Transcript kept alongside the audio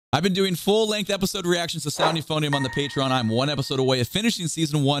I've been doing full-length episode reactions to Sound Euphonium on the Patreon. I'm one episode away of finishing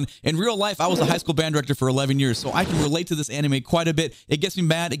season 1. In real life, I was a high school band director for 11 years, so I can relate to this anime quite a bit. It gets me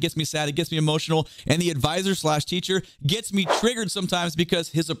mad, it gets me sad, it gets me emotional, and the advisor/teacher gets me triggered sometimes because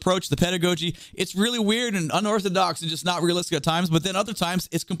his approach, the pedagogy, it's really weird and unorthodox and just not realistic at times, but then other times,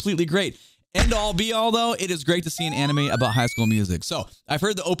 it's completely great. End all be all though, it is great to see an anime about high school music. So I've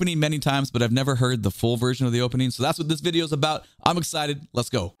heard the opening many times, but I've never heard the full version of the opening. So that's what this video is about. I'm excited. Let's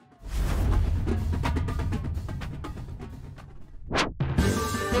go.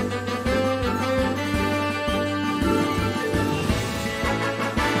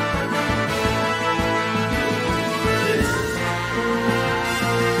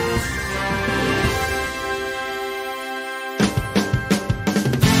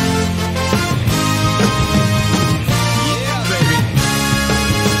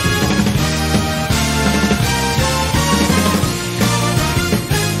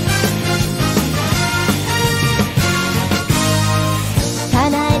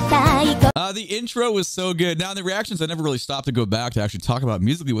 The intro was so good. Now in the reactions, I never really stopped to go back to actually talk about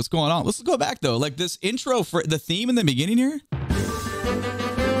musically what's going on. Let's go back though. Like this intro for the theme in the beginning here. Can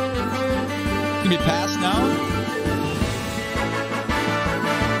be passed now.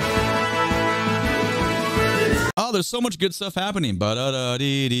 Oh, there's so much good stuff happening.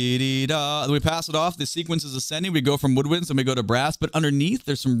 Ba-da-da-dee-dee-dee-da. We pass it off. The sequence is ascending. We go from woodwinds and we go to brass. But underneath,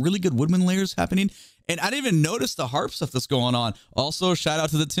 there's some really good woodwind layers happening. And I didn't even notice the harp stuff that's going on. Also, shout out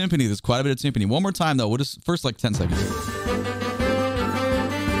to the timpani. There's quite a bit of timpani. One more time, though. We'll just first like 10 seconds.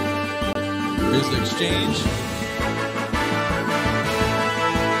 Here's the exchange.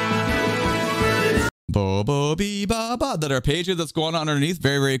 Bo-bo-bee-ba-ba. That arpeggio that's going on underneath.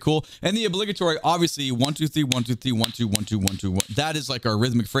 Very, very cool. And the obligatory, obviously, 1, 2, 3, 1, 2, 3, 1, 2, 1, 2, 1, 2, 1. That is like our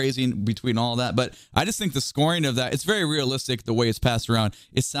rhythmic phrasing between all that. But I just think the scoring of that, it's very realistic the way it's passed around.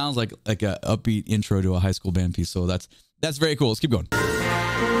 It sounds like a upbeat intro to a high school band piece. So that's very cool. Let's keep going.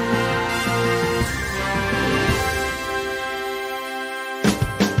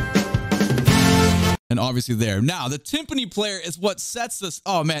 And obviously there. Now, the timpani player is what sets this.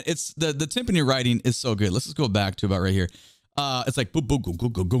 Oh, man, it's the timpani writing is so good. Let's just go back to about right here. It's like I'm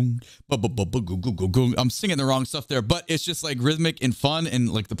singing the wrong stuff there, but it's just like rhythmic and fun, and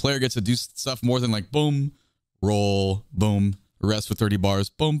like the player gets to do stuff more than like boom, roll, boom, rest for 30 bars,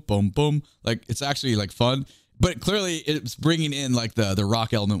 boom, boom, boom. Like it's actually like fun, but clearly it's bringing in like the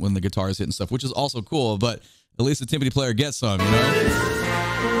rock element when the guitar is hitting stuff, which is also cool, but at least the timpani player gets some, you know?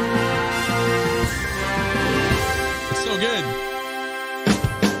 So good.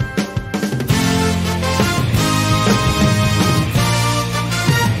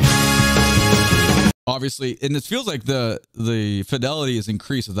 Obviously, and it feels like the fidelity is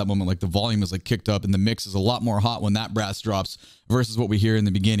increased at that moment, like the volume is like kicked up and the mix is a lot more hot when that brass drops versus what we hear in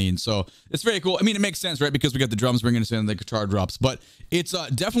the beginning. So it's very cool. I mean, it makes sense, right? Because we got the drums bringing us in and the guitar drops, but it's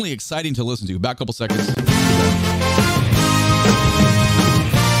definitely exciting to listen to. Back a couple seconds.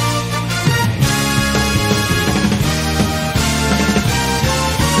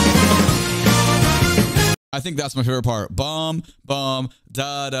 I think that's my favorite part. Bum, bum,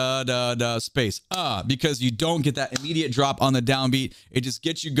 da, da, da, da, space. Because you don't get that immediate drop on the downbeat. It just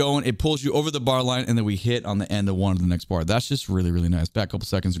gets you going. It pulls you over the bar line, and then we hit on the end of one of the next bar. That's just really, really nice. Back a couple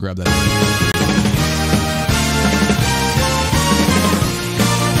seconds to grab that.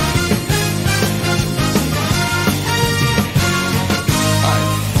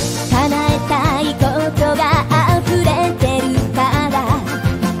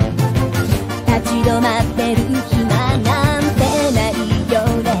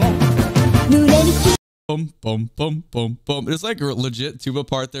 Boom, boom, boom, boom, boom. There's like a legit tuba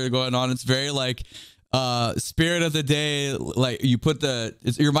part there going on. It's very like spirit of the day. Like you put it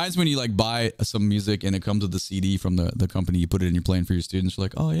reminds me when you like buy some music and it comes with the CD from the company. You put it in, you're playing for your students. You're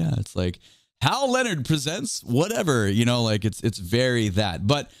like, oh yeah, it's like Hal Leonard presents whatever, you know, like it's very that.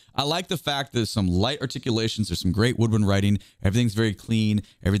 But I like the fact there's some light articulations. There's some great woodwind writing. Everything's very clean.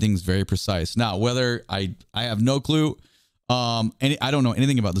 Everything's very precise. Now, whether I have no clue. I don't know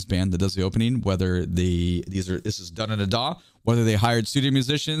anything about this band that does the opening, whether this is done in a DAW, whether they hired studio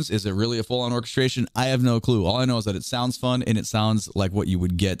musicians. Is it really a full-on orchestration? I have no clue. All I know is that it sounds fun and it sounds like what you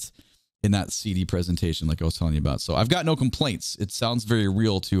would get in that CD presentation like I was telling you about. So I've got no complaints. It sounds very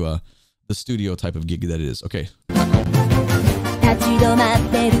real to the studio type of gig that it is. Okay.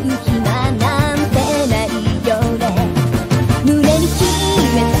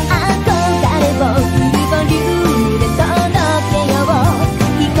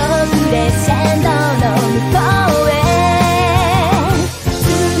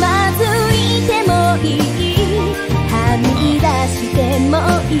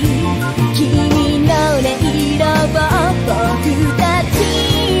 君の音色を僕たち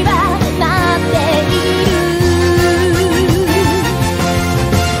は待っている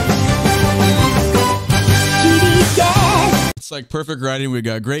It's like perfect writing. We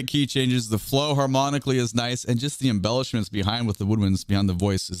got great key changes. The flow harmonically is nice, and just the embellishments behind with the woodwinds behind the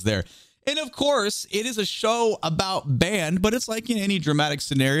voice is there. And of course, it is a show about band, but it's like in any dramatic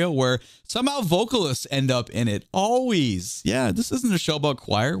scenario where somehow vocalists end up in it. Always. Yeah, this isn't a show about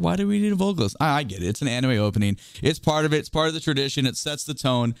choir. Why do we need a vocalist? I get it. It's an anime opening. It's part of it. It's part of the tradition. It sets the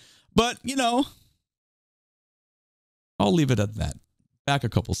tone. But, you know, I'll leave it at that. Back a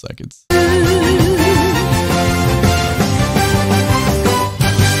couple seconds.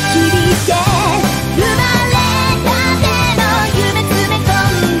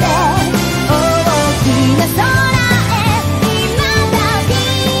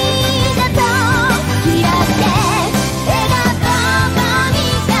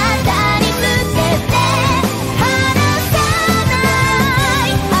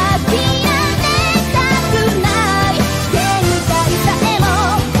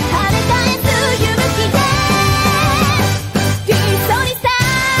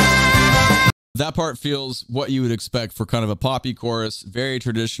 That part feels what you would expect for kind of a poppy chorus, very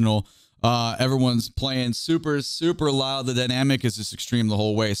traditional. Everyone's playing super, super loud. The dynamic is just extreme the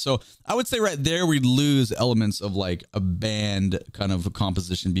whole way. So I would say right there, we'd lose elements of like a band kind of a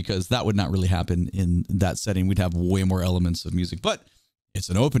composition because that would not really happen in that setting. We'd have way more elements of music, but it's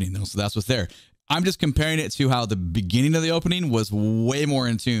an opening though. So that's what's there. I'm just comparing it to how the beginning of the opening was way more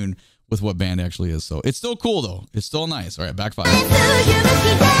in tune with what band actually is. So it's still cool though. It's still nice. All right, back 5.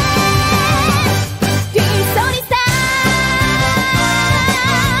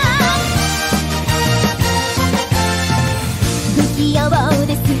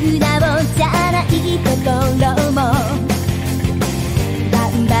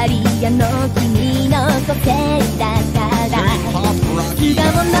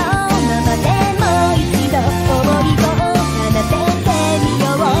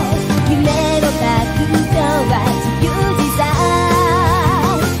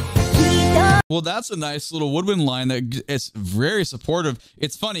 Well, that's a nice little woodwind line that it's very supportive.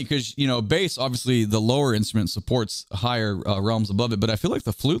 It's funny because, you know, bass, obviously the lower instrument supports higher realms above it. But I feel like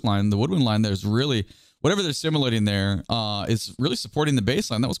the flute line, the woodwind line, there's really, whatever they're simulating there is really supporting the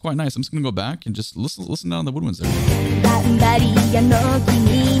bass line. That was quite nice. I'm just going to go back and just listen down the woodwinds there.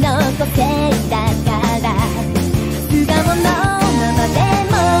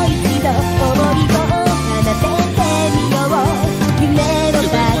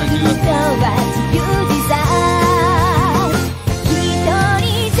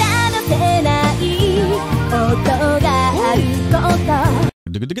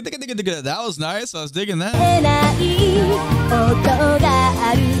 That was nice. I was digging that.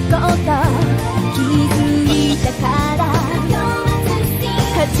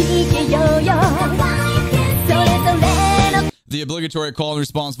 The obligatory call and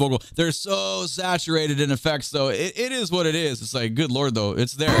response vocal. They're so saturated in effects, though. It is what it is. It's like, good Lord, though.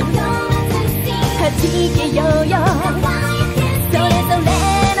 It's there.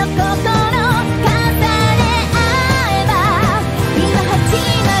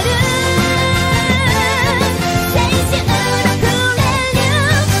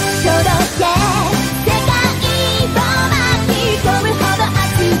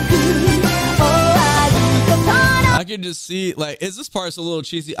 I can just see, like, is this part's a little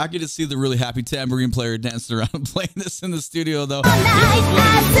cheesy? I can just see the really happy tambourine player dancing around and playing this in the studio, though.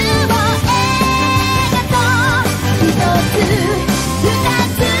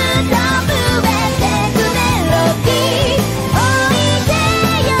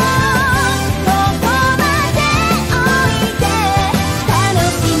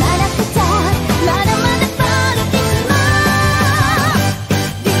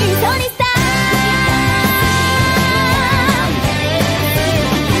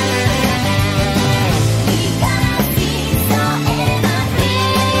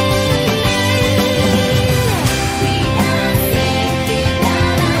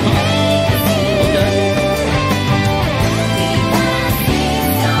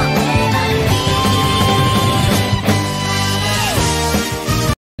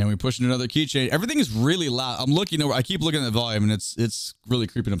 Pushing another key change. Everything is really loud. I'm looking over. I keep looking at the volume, and it's really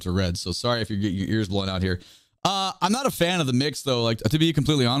creeping up to red. So sorry if you're getting your ears blown out here. I'm not a fan of the mix though. Like, to be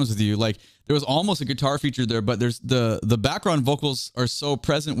completely honest with you, like there was almost a guitar feature there, but there's the background vocals are so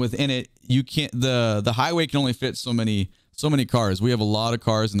present within it. You can't the highway can only fit so many cars. We have a lot of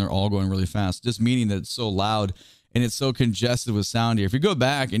cars, and they're all going really fast. Just meaning that it's so loud and it's so congested with sound here. If you go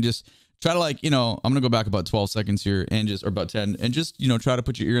back and just try to like, I'm going to go back about 12 seconds here and just, or about 10, and just, try to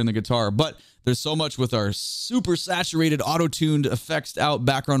put your ear in the guitar. But there's so much with our super saturated, auto-tuned, effects out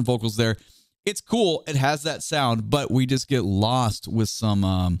background vocals there. It's cool. It has that sound, but we just get lost with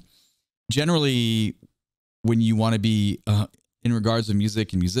some, generally when you want to be, in regards to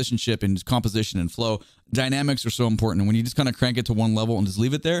music and musicianship and composition and flow, dynamics are so important. And when you just kind of crank it to one level and just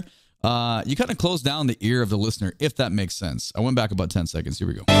leave it there, you kind of close down the ear of the listener, if that makes sense. I went back about 10 seconds. Here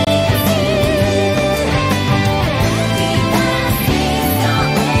we go.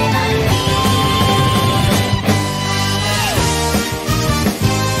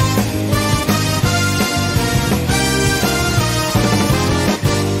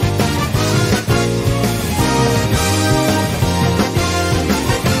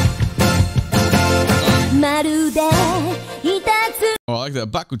 Oh, I like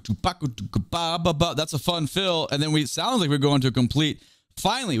that. That's a fun fill. And then sounds like we're going to a complete,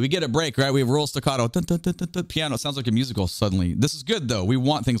 finally, we get a break, right? We have roll staccato, piano. It sounds like a musical suddenly. This is good, though. We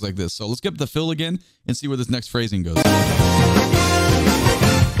want things like this. So let's get the fill again and see where this next phrasing goes.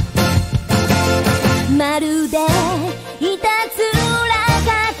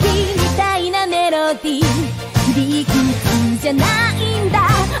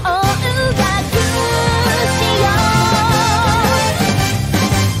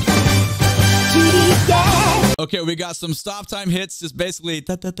 Okay, we got some stop time hits, just basically in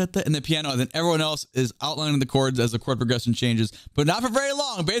the piano, and then everyone else is outlining the chords as the chord progression changes, but not for very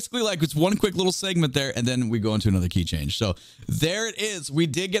long. Basically, like it's one quick little segment there, and then we go into another key change. So there it is. We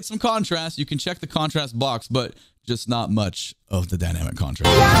did get some contrast. You can check the contrast box, but just not much of the dynamic contrast.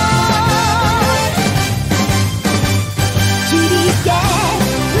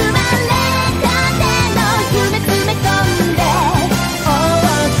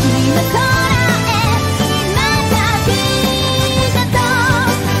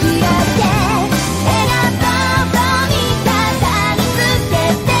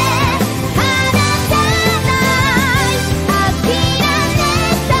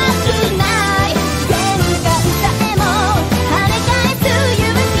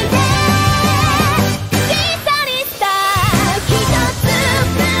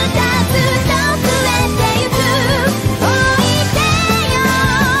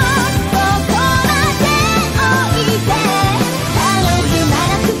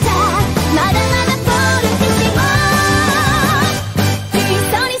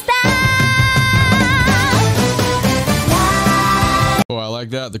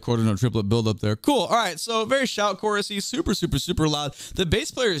 That the quarter note triplet build up there. Cool. All right, so very shout chorusy, super loud. The bass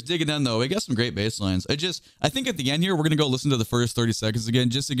player is digging in though. We got some great bass lines. I think at the end here we're gonna go listen to the first 30 seconds again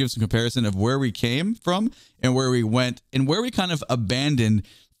just to give some comparison of where we came from and where we went and where we kind of abandoned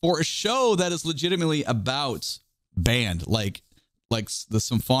for a show that is legitimately about band, like the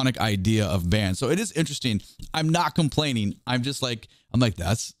symphonic idea of band. So it is interesting. I'm not complaining. I'm like,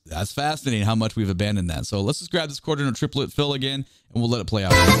 that's fascinating how much we've abandoned that. So let's just grab this quarter note triplet fill again and we'll let it play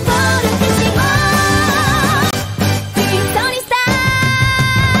out.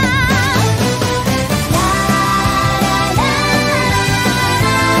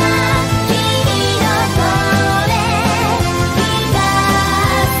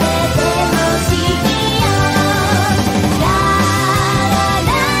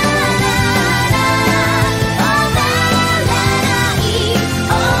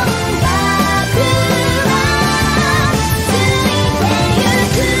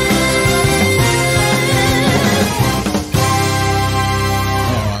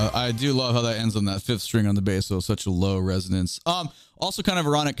 I do love how that ends on that fifth string on the bass, so such a low resonance. Also kind of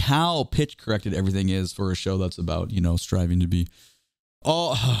ironic how pitch corrected everything is for a show that's about, striving to be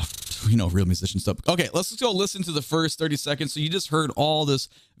all, real musician stuff. Okay, let's just go listen to the first 30 seconds. So you just heard all this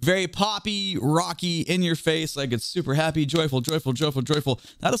very poppy, rocky, in your face, like it's super happy, joyful.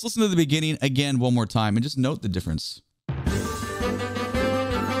 Now let's listen to the beginning again one more time and just note the difference.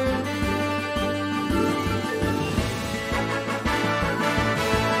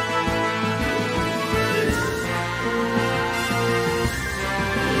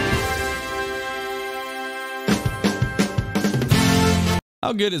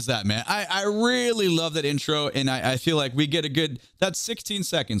 How good is that, man? I really love that intro, and I feel like we get that's 16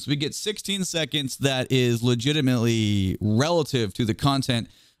 seconds. We get 16 seconds that is legitimately relative to the content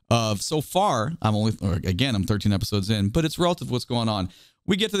of so far. I'm 13 episodes in, but it's relative to what's going on.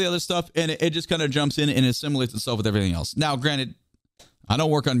 We get to the other stuff, and it just kind of jumps in and assimilates itself with everything else. Now, granted, I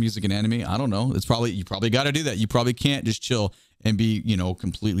don't work on music and anime. I don't know. You probably got to do that. You probably can't just chill and be,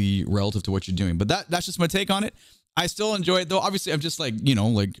 completely relative to what you're doing. But that's just my take on it. I still enjoy it, though. Obviously, I'm just like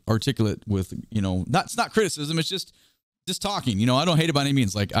articulate with, it's not criticism. It's just just talking. You know, I don't hate it by any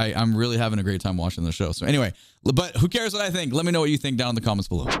means. Like I'm really having a great time watching the show. So anyway, but who cares what I think? Let me know what you think down in the comments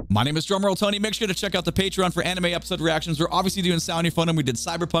below. My name is DrumRollTony. Make sure to check out the Patreon for anime episode reactions. We're obviously doing Sound Euphonium. We did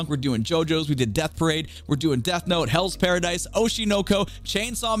Cyberpunk. We're doing JoJo's. We did Death Parade. We're doing Death Note, Hell's Paradise, Oshinoko,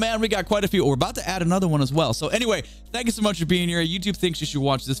 Chainsaw Man. We got quite a few. We're about to add another one as well. So anyway, thank you so much for being here. YouTube thinks you should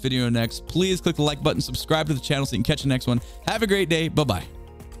watch this video next. Please click the like button, subscribe to the channel so you can catch the next one. Have a great day. Bye-bye.